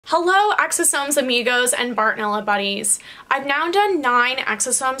Hello Exosomes amigos and Bartonella buddies. I've now done 9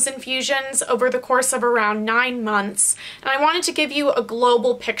 Exosomes infusions over the course of around 9 months, and I wanted to give you a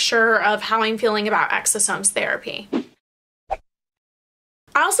global picture of how I'm feeling about exosomes therapy.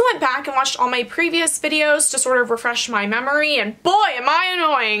 I also went back and watched all my previous videos to sort of refresh my memory, and boy am I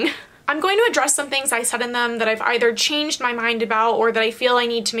annoying! I'm going to address some things I said in them that I've either changed my mind about or that I feel I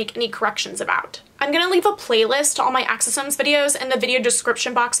need to make any corrections about. I'm going to leave a playlist to all my exosomes videos in the video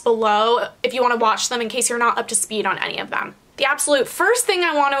description box below if you want to watch them in case you're not up to speed on any of them. The absolute first thing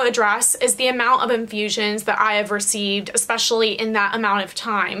I want to address is the amount of infusions that I have received, especially in that amount of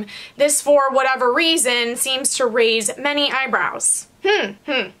time. This, for whatever reason, seems to raise many eyebrows.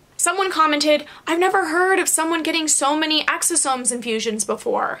 Someone commented, "I've never heard of someone getting so many exosomes infusions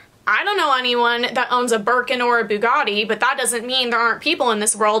before." I don't know anyone that owns a Birkin or a Bugatti, but that doesn't mean there aren't people in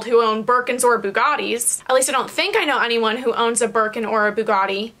this world who own Birkins or Bugattis. At least I don't think I know anyone who owns a Birkin or a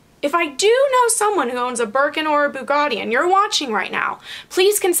Bugatti. If I do know someone who owns a Birkin or a Bugatti and you're watching right now,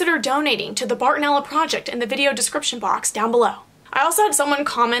 please consider donating to the Bartonella project in the video description box down below. I also had someone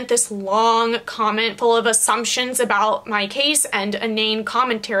comment this long comment full of assumptions about my case and inane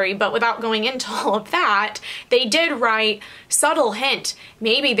commentary, but without going into all of that, they did write, "Subtle hint,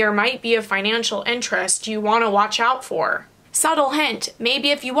 maybe there might be a financial interest you want to watch out for." Subtle hint,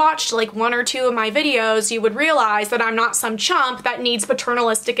 maybe if you watched like 1 or 2 of my videos, you would realize that I'm not some chump that needs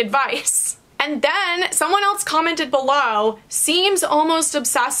paternalistic advice. And then someone else commented below, "Seems almost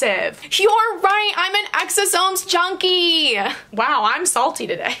obsessive." You're right, I'm an exosomes junkie. Wow, I'm salty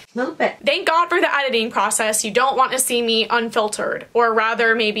today. A little bit. Thank God for the editing process. You don't want to see me unfiltered. Or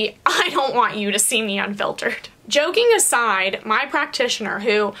rather, maybe I don't want you to see me unfiltered. Joking aside, my practitioner,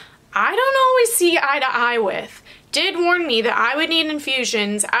 who I don't always see eye to eye with, did warn me that I would need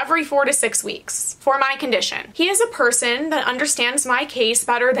infusions every 4 to 6 weeks for my condition. He is a person that understands my case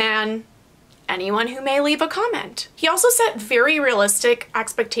better than anyone who may leave a comment. He also set very realistic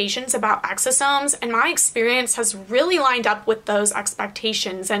expectations about exosomes, and my experience has really lined up with those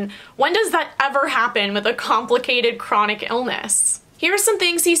expectations. And when does that ever happen with a complicated chronic illness? Here are some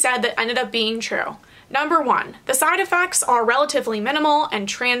things he said that ended up being true. Number 1, the side effects are relatively minimal and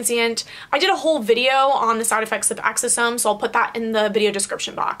transient. I did a whole video on the side effects of exosomes, so I'll put that in the video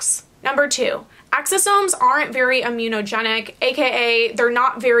description box. Number 2, exosomes aren't very immunogenic, aka they're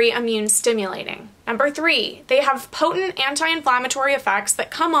not very immune stimulating. Number 3, they have potent anti-inflammatory effects that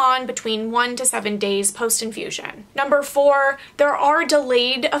come on between 1 to 7 days post-infusion. Number 4, there are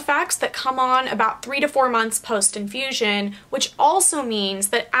delayed effects that come on about 3 to 4 months post-infusion, which also means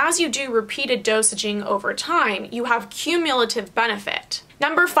that as you do repeated dosaging over time, you have cumulative benefit.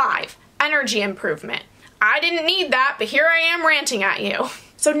 Number 5, energy improvement. I didn't need that, but here I am ranting at you.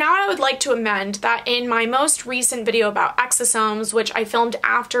 So now I would like to amend that in my most recent video about exosomes, which I filmed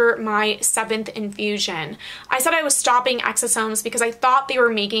after my 7th infusion, I said I was stopping exosomes because I thought they were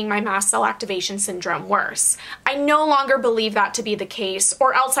making my mast cell activation syndrome worse. I no longer believe that to be the case,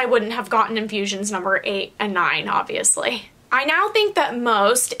 or else I wouldn't have gotten infusions number 8 and 9, obviously. I now think that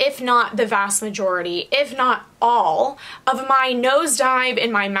most, if not the vast majority, if not all, of my nosedive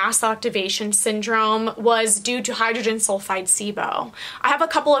in my mast activation syndrome was due to hydrogen sulfide SIBO. I have a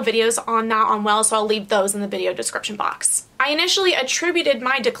couple of videos on that on Well, so I'll leave those in the video description box. I initially attributed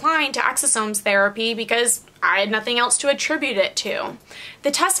my decline to exosomes therapy because I had nothing else to attribute it to.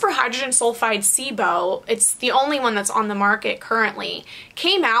 The test for hydrogen sulfide SIBO, it's the only one that's on the market currently,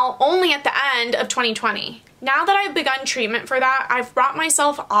 came out only at the end of 2020. Now that I've begun treatment for that, I've brought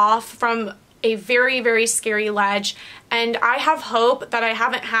myself off from a very, very scary ledge, and I have hope that I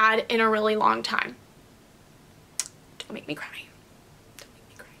haven't had in a really long time. Don't make me cry. Don't make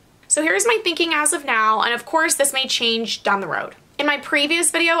me cry. So here's my thinking as of now, and of course this may change down the road. In my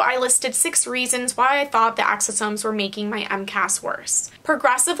previous video, I listed 6 reasons why I thought the exosomes were making my MCAS worse.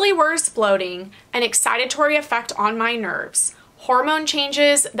 Progressively worse bloating, an excitatory effect on my nerves, hormone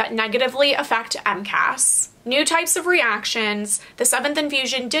changes that negatively affect MCAS, new types of reactions, the 7th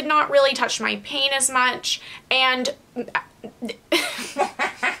infusion did not really touch my pain as much, and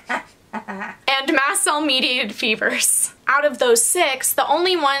mast cell mediated fevers. Out of those 6, the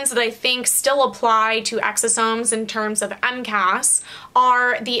only ones that I think still apply to exosomes in terms of MCAS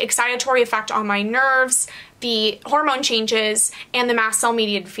are the excitatory effect on my nerves, the hormone changes, and the mast cell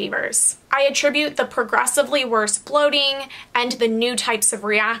mediated fevers. I attribute the progressively worse bloating and the new types of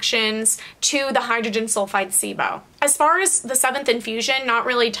reactions to the hydrogen sulfide SIBO. As far as the 7th infusion not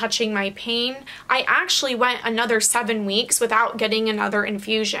really touching my pain, I actually went another 7 weeks without getting another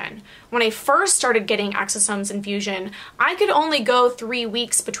infusion. When I first started getting exosomes infusion, I could only go 3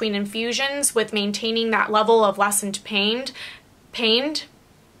 weeks between infusions with maintaining that level of lessened pain.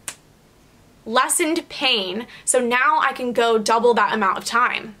 lessened pain, so now I can go double that amount of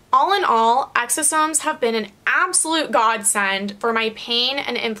time. All in all, exosomes have been an absolute godsend for my pain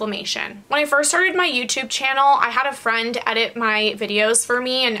and inflammation. When I first started my YouTube channel, I had a friend edit my videos for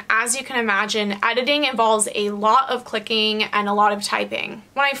me, and as you can imagine, editing involves a lot of clicking and a lot of typing.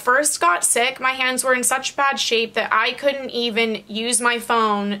 When I first got sick, my hands were in such bad shape that I couldn't even use my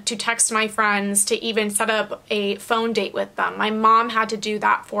phone to text my friends to even set up a phone date with them. My mom had to do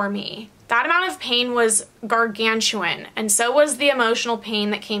that for me. That amount of pain was gargantuan, and so was the emotional pain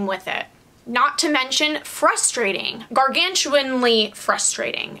that came with it. Not to mention frustrating. Gargantuanly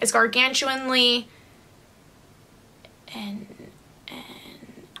frustrating. Is gargantuanly... I'm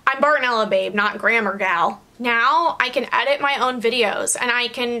Bartonella babe, not grammar gal. Now I can edit my own videos and I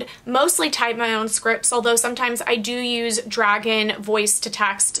can mostly type my own scripts, although sometimes I do use Dragon voice to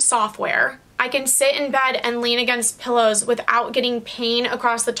text software. I can sit in bed and lean against pillows without getting pain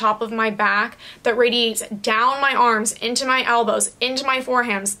across the top of my back that radiates down my arms, into my elbows, into my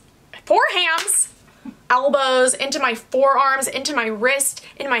elbows, into my forearms, into my wrist,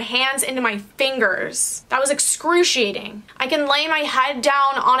 into my hands, into my fingers. That was excruciating. I can lay my head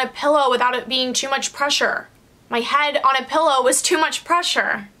down on a pillow without it being too much pressure. My head on a pillow was too much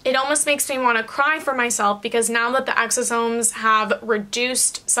pressure. It almost makes me want to cry for myself because now that the exosomes have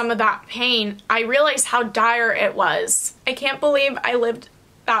reduced some of that pain, I realize how dire it was. I can't believe I lived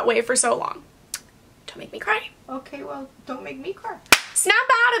that way for so long. Don't make me cry. Okay, well, don't make me cry. Snap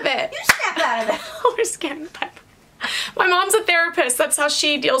out of it. You snap out of it. Oh, we're just getting pep. My mom's a therapist. That's how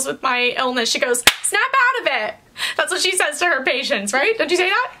she deals with my illness. She goes, snap out of it. That's what she says to her patients, right? Don't you say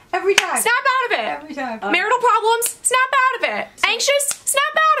that? Every time. Snap out of it. Every time. Marital problems? Snap out of it. Anxious? Snap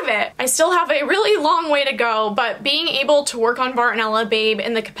out of it. I still have a really long way to go, but being able to work on Bartonella babe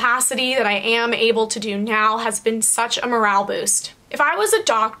in the capacity that I am able to do now has been such a morale boost. If I was a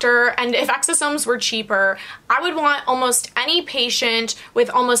doctor and if exosomes were cheaper, I would want almost any patient with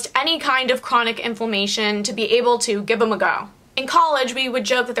almost any kind of chronic inflammation to be able to give them a go. In college, we would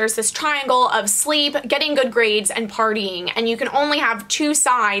joke that there's this triangle of sleep, getting good grades, and partying, and you can only have two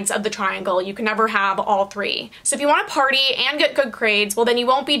sides of the triangle. You can never have all three. So if you want to party and get good grades, well then you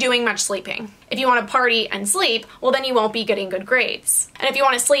won't be doing much sleeping. If you want to party and sleep, well then you won't be getting good grades. And if you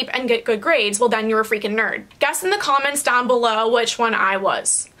want to sleep and get good grades, well then you're a freaking nerd. Guess in the comments down below which one I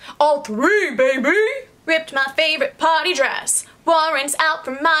was. All three, baby! Ripped my favorite party dress. Warrants out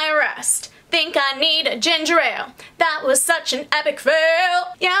for my arrest. Think I need a ginger ale. That was such an epic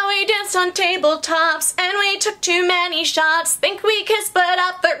fail. Yeah, we danced on tabletops and we took too many shots. Think we kissed but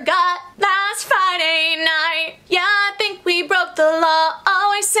I forgot last Friday night. Yeah, I think we broke the law.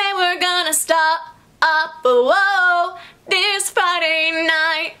 Always say we're gonna stop up, but whoa, this Friday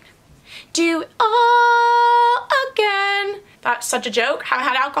night. Do it all again. That's such a joke. Haven't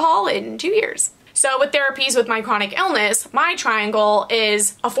had alcohol in 2 years. So with therapies with my chronic illness, my triangle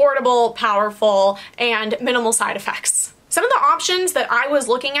is affordable, powerful, and minimal side effects. Some of the options that I was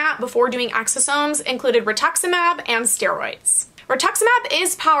looking at before doing exosomes included rituximab and steroids. Rituximab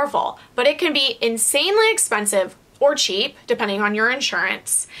is powerful, but it can be insanely expensive or cheap, depending on your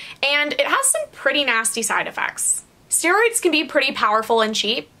insurance, and it has some pretty nasty side effects. Steroids can be pretty powerful and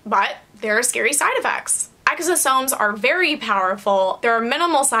cheap, but there are scary side effects. Exosomes are very powerful, there are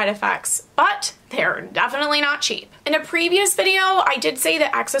minimal side effects, but they're definitely not cheap. In a previous video, I did say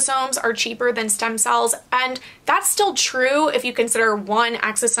that exosomes are cheaper than stem cells, and that's still true if you consider one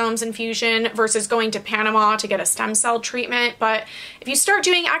exosomes infusion versus going to Panama to get a stem cell treatment, but if you start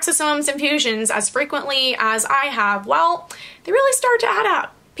doing exosomes infusions as frequently as I have, well, they really start to add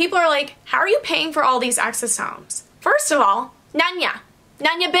up. People are like, how are you paying for all these exosomes? First of all, none ya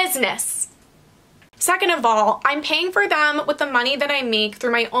business. Second of all, I'm paying for them with the money that I make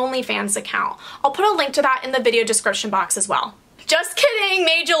through my OnlyFans account. I'll put a link to that in the video description box as well. Just kidding,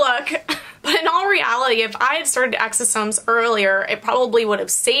 made you look. But in all reality, if I had started exosomes earlier, it probably would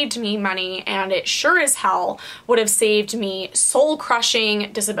have saved me money, and it sure as hell would have saved me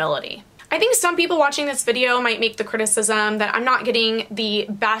soul-crushing disability. I think some people watching this video might make the criticism that I'm not getting the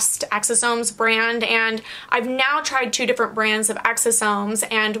best exosomes brand, and I've now tried 2 different brands of exosomes,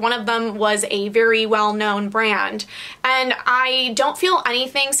 and one of them was a very well-known brand, and I don't feel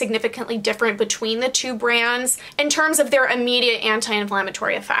anything significantly different between the 2 brands in terms of their immediate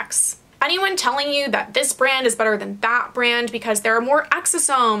anti-inflammatory effects. Anyone telling you that this brand is better than that brand because there are more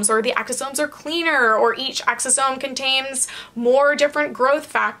exosomes, or the exosomes are cleaner, or each exosome contains more different growth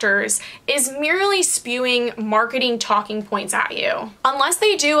factors is merely spewing marketing talking points at you. Unless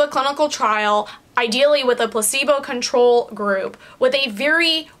they do a clinical trial, ideally with a placebo control group with a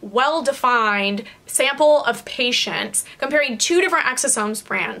very well-defined sample of patients comparing 2 different exosomes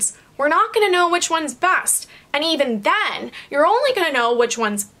brands, we're not going to know which one's best. And even then, you're only going to know which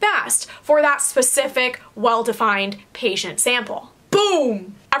one's best for that specific well-defined patient sample.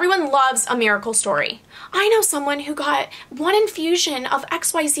 Boom! Everyone loves a miracle story. I know someone who got 1 infusion of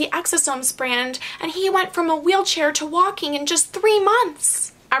XYZ exosomes brand and he went from a wheelchair to walking in just 3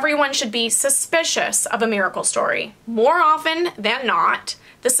 months. Everyone should be suspicious of a miracle story. More often than not,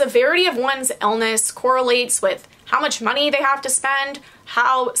 the severity of one's illness correlates with how much money they have to spend,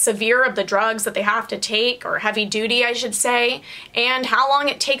 how severe of the drugs that they have to take, or heavy duty I should say, and how long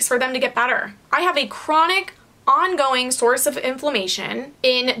it takes for them to get better. I have a chronic, ongoing source of inflammation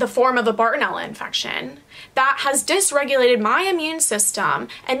in the form of a Bartonella infection that has dysregulated my immune system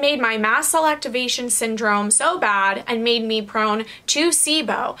and made my mast cell activation syndrome so bad and made me prone to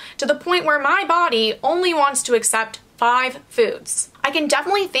SIBO to the point where my body only wants to accept 5 foods. I can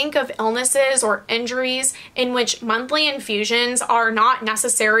definitely think of illnesses or injuries in which monthly infusions are not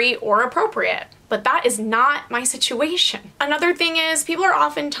necessary or appropriate, but that is not my situation. Another thing is people are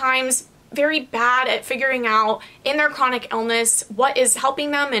oftentimes very bad at figuring out in their chronic illness what is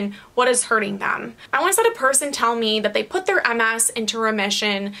helping them and what is hurting them. I once had a person tell me that they put their MS into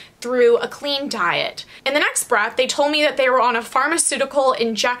remission through a clean diet. In the next breath, they told me that they were on a pharmaceutical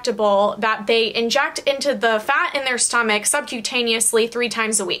injectable that they inject into the fat in their stomach subcutaneously 3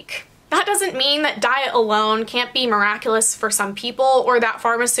 times a week. That doesn't mean that diet alone can't be miraculous for some people or that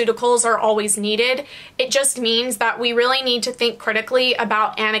pharmaceuticals are always needed. It just means that we really need to think critically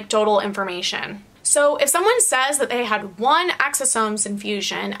about anecdotal information. So if someone says that they had 1 exosomes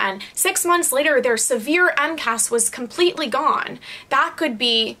infusion and 6 months later their severe MCAS was completely gone, that could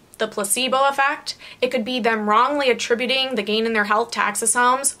be the placebo effect, it could be them wrongly attributing the gain in their health to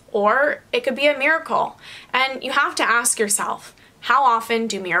exosomes, or it could be a miracle. And you have to ask yourself, how often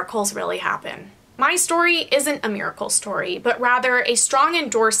do miracles really happen? My story isn't a miracle story, but rather a strong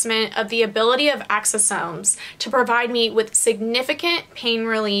endorsement of the ability of exosomes to provide me with significant pain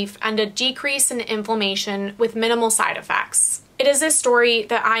relief and a decrease in inflammation with minimal side effects. It is a story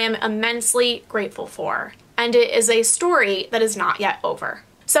that I am immensely grateful for, and it is a story that is not yet over.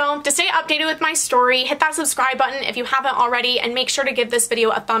 So to stay updated with my story, hit that subscribe button if you haven't already, and make sure to give this video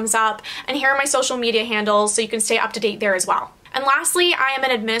a thumbs up, and here are my social media handles so you can stay up to date there as well. And lastly, I am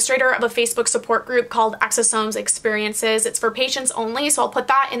an administrator of a Facebook support group called Exosomes Experiences. It's for patients only, so I'll put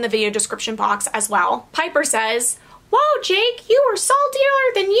that in the video description box as well. Piper says, "Whoa, Jake, you were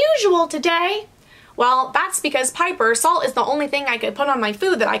saltier than usual today." Well, that's because Piper, salt is the only thing I could put on my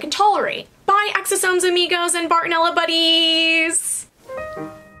food that I can tolerate. Bye, Exosomes amigos and Bartonella buddies!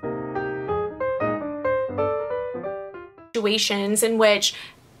 Situations in which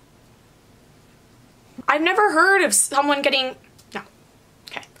I've never heard of someone getting, no,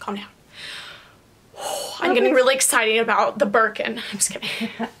 okay, calm down. I'm getting really excited about the Birkin. I'm just kidding.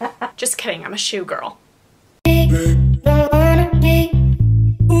 Just kidding, I'm a shoe girl.